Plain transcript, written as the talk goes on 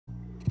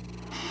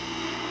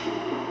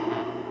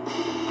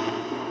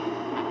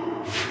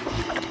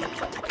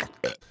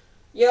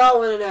Yo,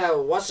 wanna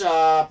know what's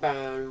up,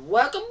 and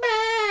welcome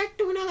back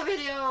to another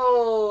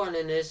video. And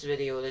in this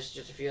video, this is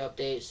just a few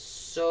updates.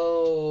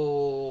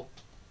 So,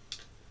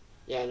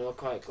 yeah, not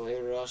quite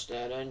clear rushed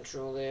that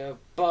intro there,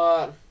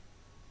 but a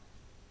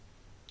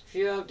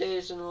few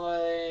updates in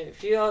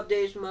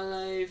my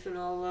life and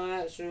all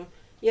that. So,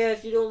 yeah,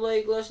 if you don't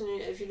like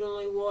listening, if you don't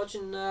like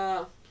watching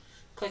that,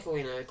 click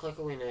away now.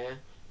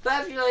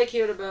 But if you like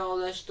hearing about all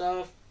this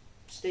stuff,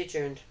 stay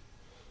tuned.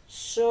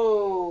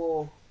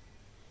 So,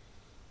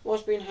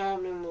 what's been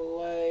happening in my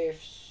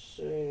life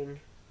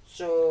soon?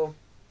 So,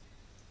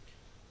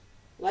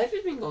 life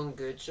has been going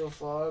good so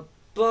far,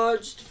 but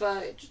just the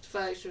fact,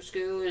 so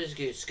school is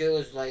good. School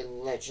is like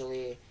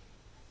literally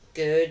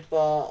good,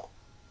 but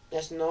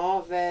it's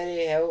not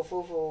very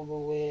helpful for the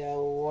way I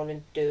want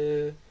to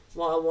do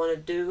what I want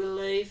to do with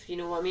life. You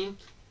know what I mean?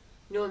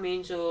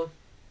 So,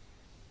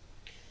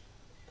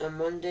 on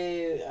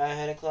Monday I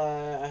had a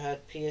class. I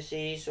had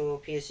PSE. So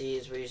PSE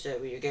is where you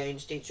sit with your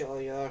guidance teacher or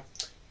your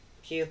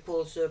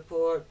pupil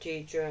support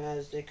teacher,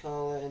 as they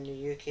call it in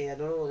the UK. I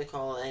don't know what they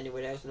call it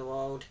anywhere else in the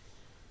world.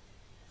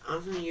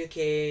 I'm from the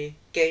UK.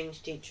 Guidance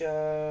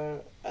teacher,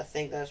 I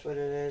think that's what it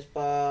is.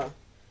 But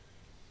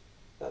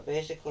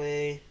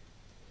basically,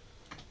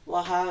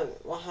 what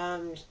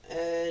happens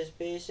is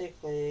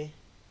basically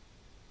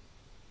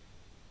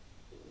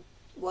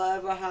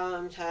whatever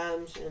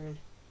happens, and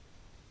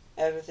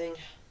everything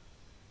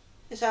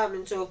is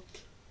happening. So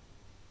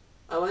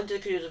I went to the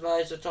careers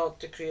advisor,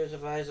 talked to the careers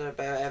advisor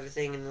about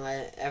everything, and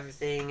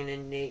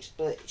then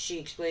she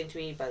explained to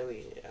me. By the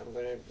way, I'm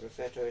gonna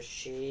refer to her as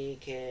she,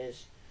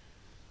 cause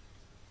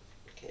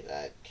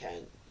I'm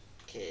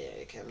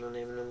not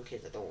naming them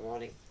because I don't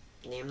want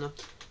to name them.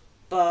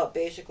 But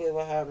basically,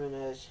 what happened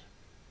is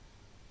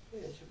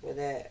with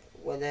this,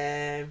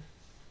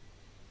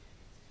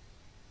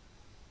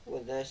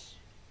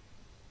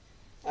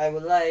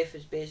 with life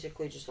is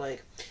basically just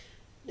like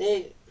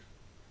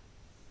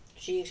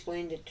she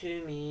explained it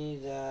to me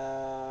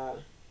that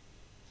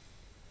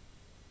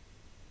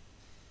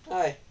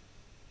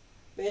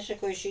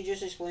basically she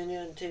just explained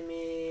it to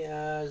me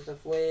as the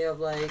way of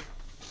like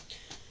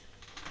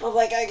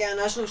I get a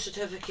national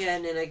certificate,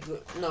 and then I do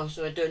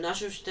a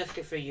national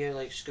certificate for a year,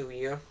 like school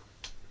year.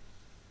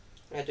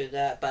 I do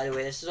that. By the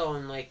way, this is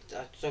on like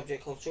a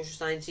subject called social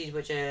sciences,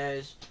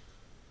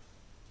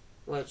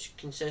 which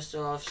consists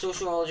of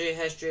sociology,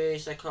 history,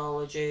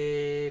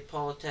 psychology,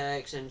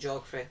 politics, and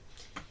geography.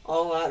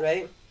 All that,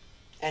 right?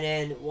 And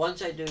then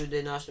once I do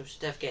the national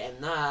certificate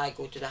in that, I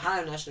go to the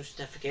higher national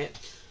certificate,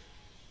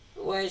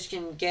 which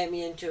can get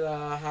me into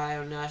a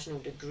higher national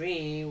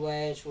degree,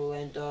 which will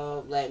end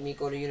up letting me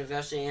go to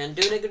university and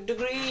doing a good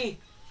degree.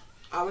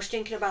 I was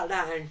thinking about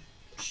that, and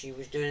she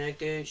was doing a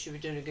good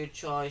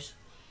choice.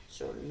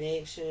 So it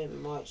makes it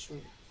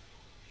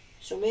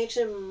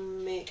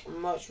make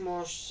much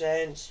more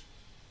sense.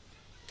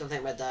 Don't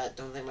think my dad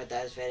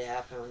is very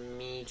happy with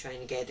me trying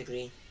to get a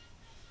degree.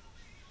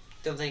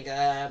 Don't think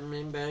that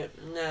happening, but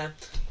nah,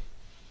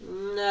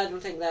 I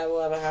don't think that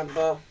will ever happen.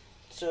 But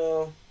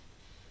so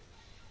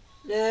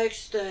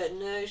next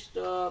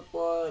up,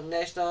 when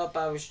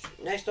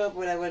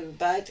I went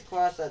back to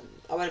class, I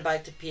went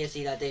back to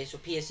PSE that day. So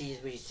PSE is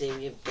where you say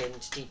you're getting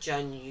to teacher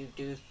and you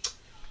do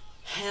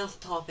health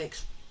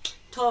topics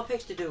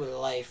to do with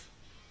life.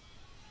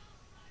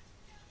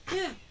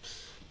 Yeah.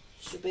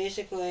 So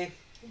basically,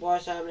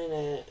 what's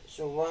happening?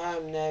 So what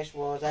happened next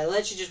was I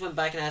literally just went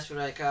back and asked for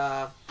like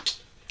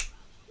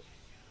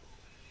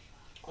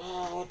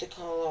what they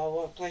call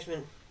work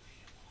placement.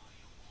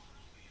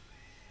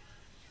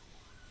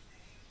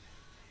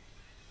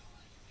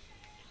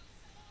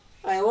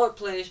 Work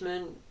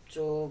placement.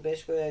 So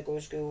basically, I go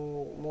to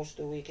school most of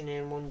the week, and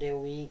then one day a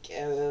week,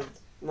 out of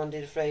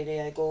Monday to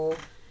Friday, I go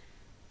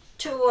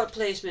to work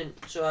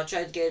placement. So I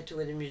tried to get it to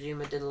the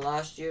museum I did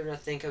last year, and I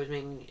think I was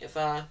making if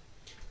I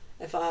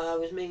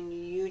was making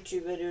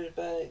YouTube videos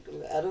back.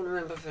 I don't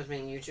remember if I was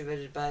making YouTube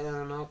videos back then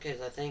or not,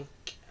 because I think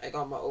I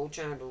got my old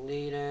channel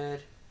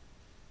deleted.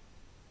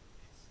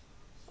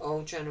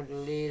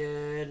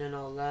 And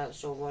all that.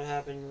 So what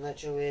happened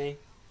literally,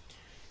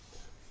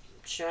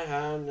 shit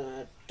happened,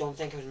 and I don't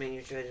think I was making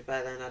YouTube videos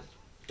back then. I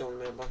don't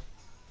remember,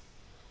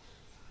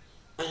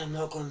 and I'm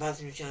not going back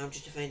to the channel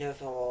just to find out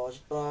if I was.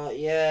 But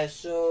yeah,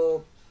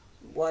 so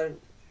what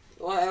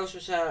else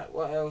was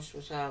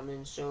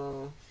happening?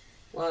 So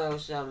what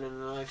else is happening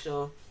in life?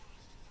 So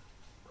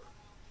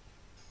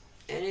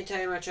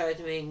anytime I try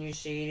to make new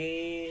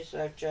series,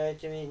 I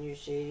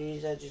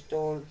just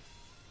don't.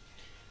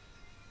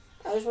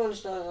 I just want to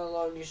start a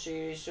lot of new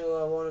series,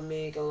 so I want to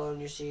make a lot of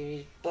new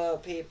series.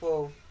 But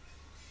people,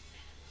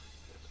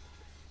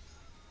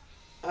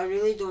 I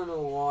really don't know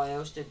what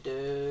else to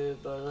do.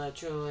 But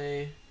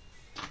literally,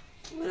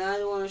 when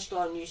I want to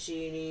start a new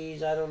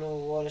series, I don't know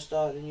what to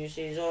start the new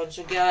series on.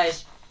 So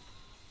guys,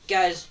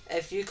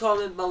 if you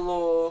comment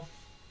below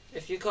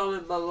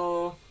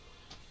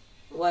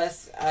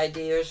with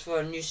ideas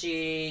for a new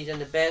series, and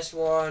the best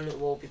one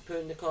will be put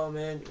in the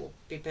comment, will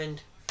be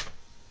pinned.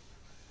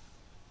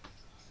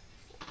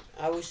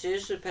 I will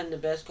seriously pin the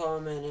best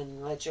comment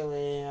and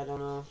literally, I don't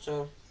know.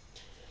 So,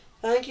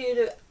 thank you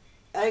to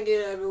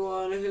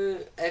everyone who,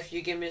 if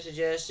you give me a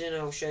suggestion,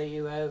 I'll shout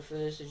you out for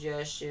the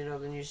suggestion of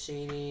the new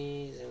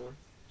series. And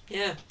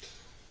yeah.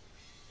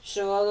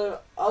 So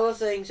other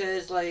things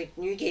is like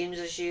new games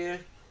this year.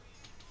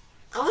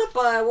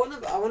 I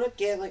want to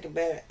get like a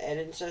better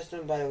editing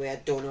system. By the way, I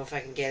don't know if I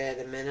can get it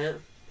at the minute.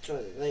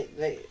 So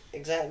like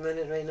exact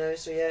minute right now.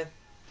 So yeah.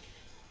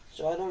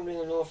 So I don't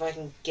really know if I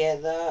can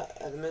get that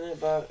at the minute,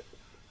 but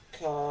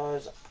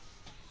cause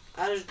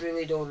I just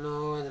really don't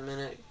know at the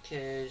minute.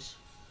 Cause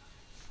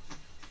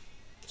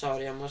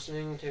sorry, I'm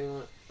listening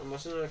to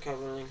a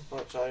cover link.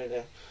 Oh, sorry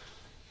there.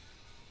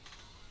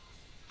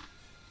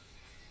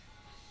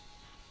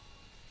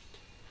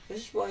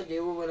 This is what I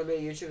do when I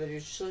make YouTube videos,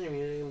 just listening to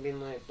music and being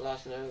like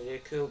blasting out. They're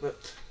cool, but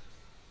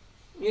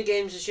new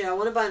games this year. I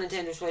want to buy a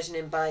Nintendo Switch and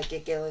then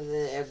get like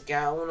the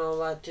Elgato and all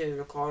that to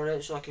record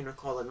it, so I can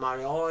record like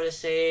Mario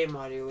Odyssey,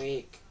 Mario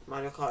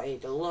Kart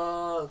 8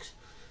 Deluxe,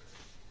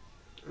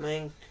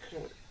 like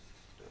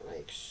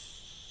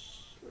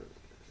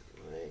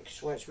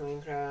Switch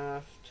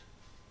Minecraft.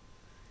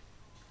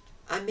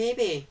 And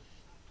maybe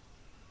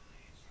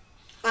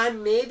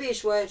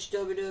Switch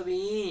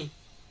WWE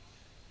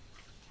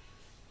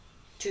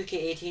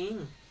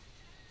 2K18.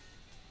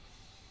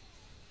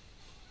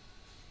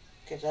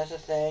 Because that's a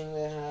thing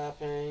that's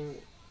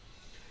happening.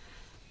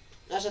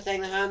 That's a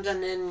thing that happens,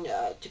 and then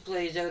to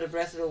play Zelda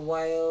Breath of the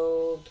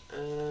Wild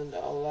and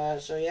all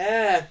that. So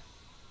yeah.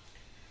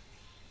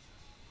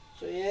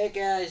 So yeah,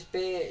 guys.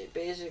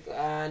 Basically,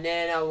 and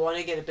then I want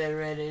to get a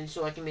better editing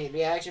so I can make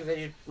reaction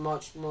videos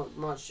much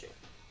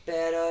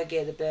better.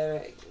 Get the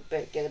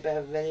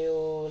better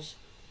videos.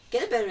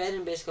 Get a better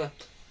editing basically,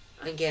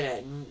 and get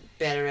a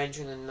better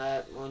intro than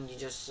that one you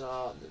just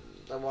saw.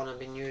 The one I've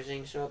been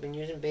using. So I've been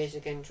using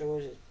basic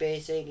intros. It's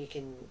basic. You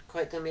can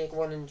quickly make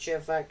one in Share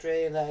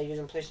Factory that I use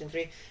on PlayStation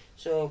 3.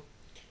 So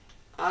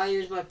I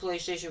use my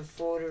PlayStation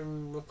 4 to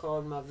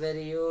record my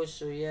videos.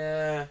 So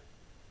yeah,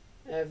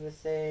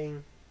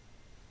 everything.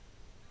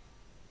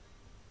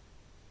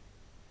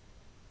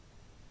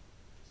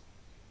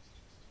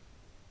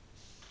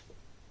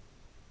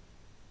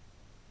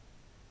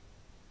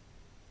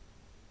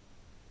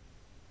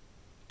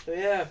 So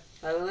yeah,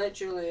 I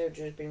literally have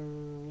just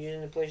been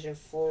using the PlayStation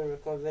 4 to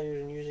record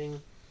videos and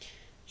using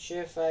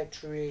Share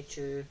Factory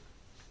to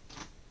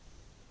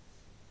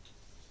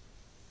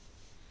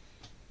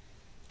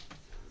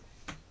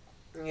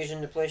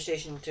using the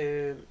PlayStation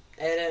to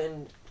edit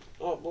and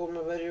upload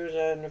my videos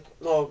and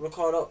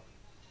record up.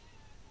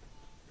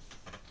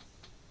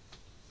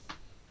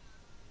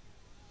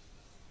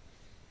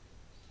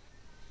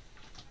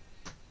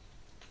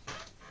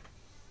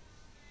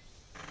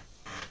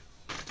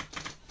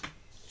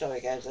 Sorry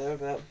guys there,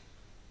 but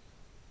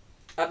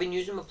I've been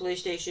using my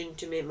PlayStation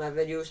to make my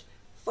videos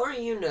for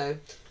you now,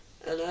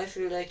 and I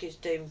feel like it's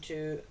time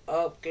to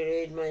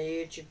upgrade my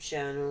YouTube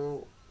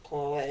channel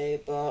quality,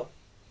 but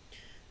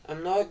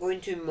I'm not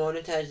going to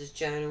monetize this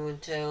channel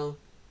until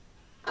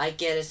I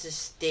get a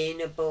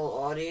sustainable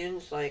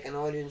audience, like an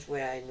audience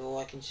where I know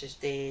I can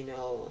sustain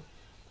all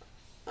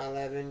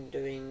 11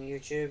 doing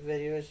YouTube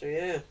videos. So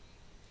yeah.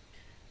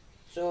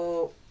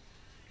 So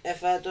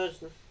if that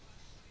doesn't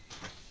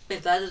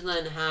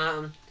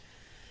happen,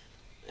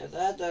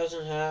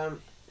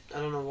 I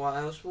don't know what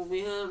else will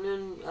be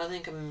happening. I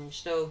think I'm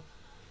still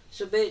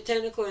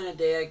technically in a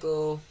day I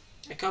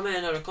come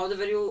in, I record the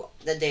video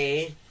the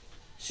day.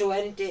 So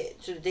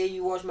the day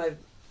you watch my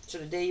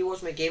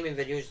gaming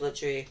videos,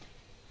 literally,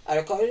 I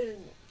recorded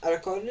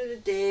it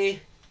the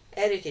day,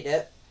 edited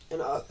it,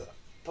 and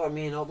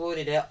and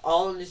uploaded it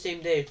all on the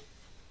same day.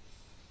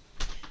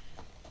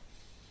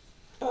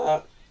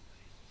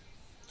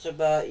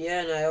 But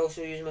yeah, and I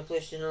also use my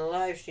PlayStation on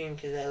live stream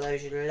because it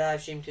allows you to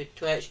live stream to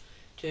Twitch,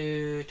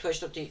 Twitch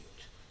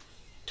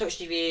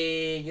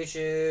TV,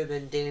 YouTube,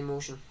 and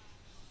Dailymotion.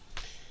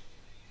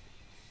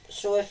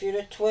 So if you're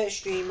a Twitch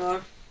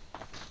streamer,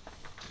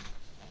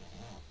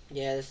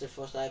 yeah, this is the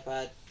first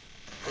iPad.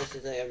 This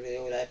is like a really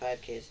old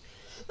iPad case.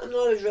 I'm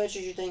not as rich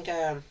as you think I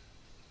am.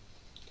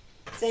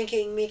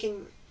 Thinking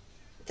making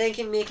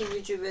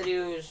YouTube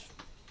videos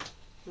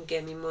can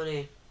get me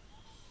money.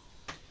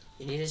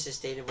 You need a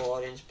sustainable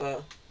audience,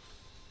 but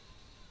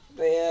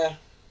yeah.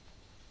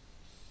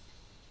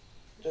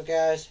 So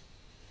guys,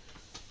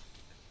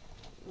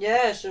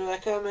 yeah. So I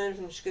come in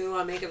from school.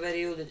 I make a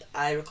video.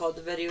 I record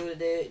the video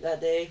that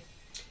day.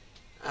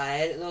 I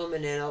edit them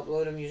and then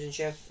upload them using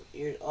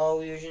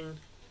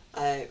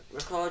I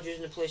record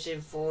using the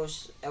PlayStation 4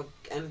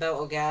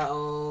 inbuilt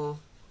Elgato.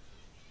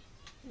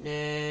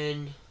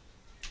 Then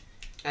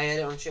I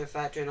edit on Share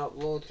Factory and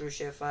upload through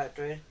Share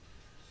Factory,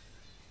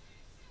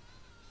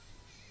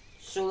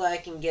 so that I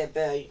can get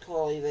better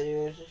quality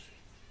videos.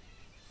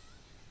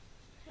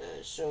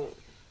 So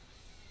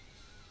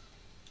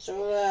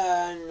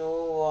that I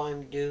know what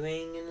I'm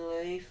doing in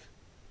life.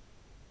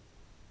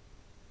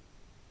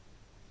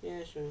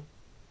 Yeah, so.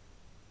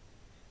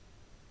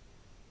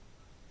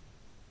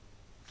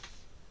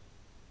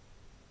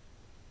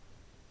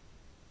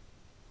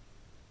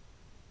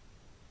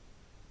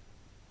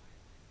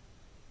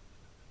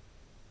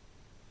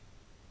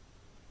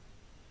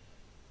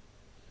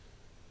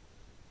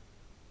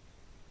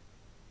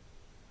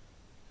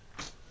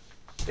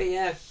 But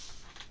yeah,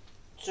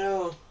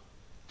 so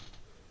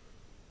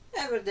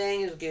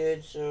everything is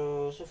good.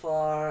 So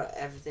far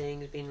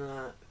everything's been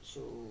that.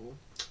 So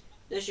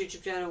this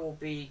YouTube channel will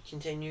be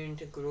continuing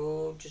to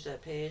grow just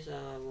at pace.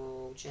 I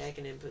will check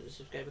and then put the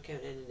subscriber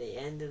count in at the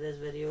end of this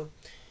video.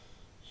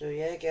 So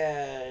yeah,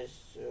 guys.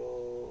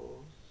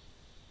 So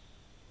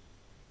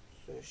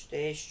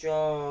stay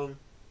strong,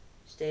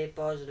 stay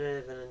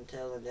positive, and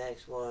until the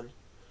next one,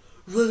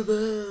 run the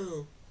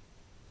bell.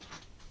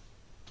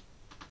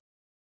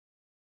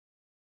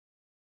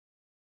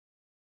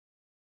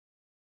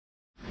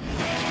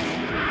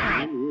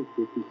 Here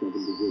 57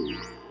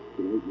 degrees.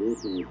 Tonight, more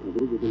clouds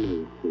covered with a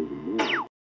low of 39.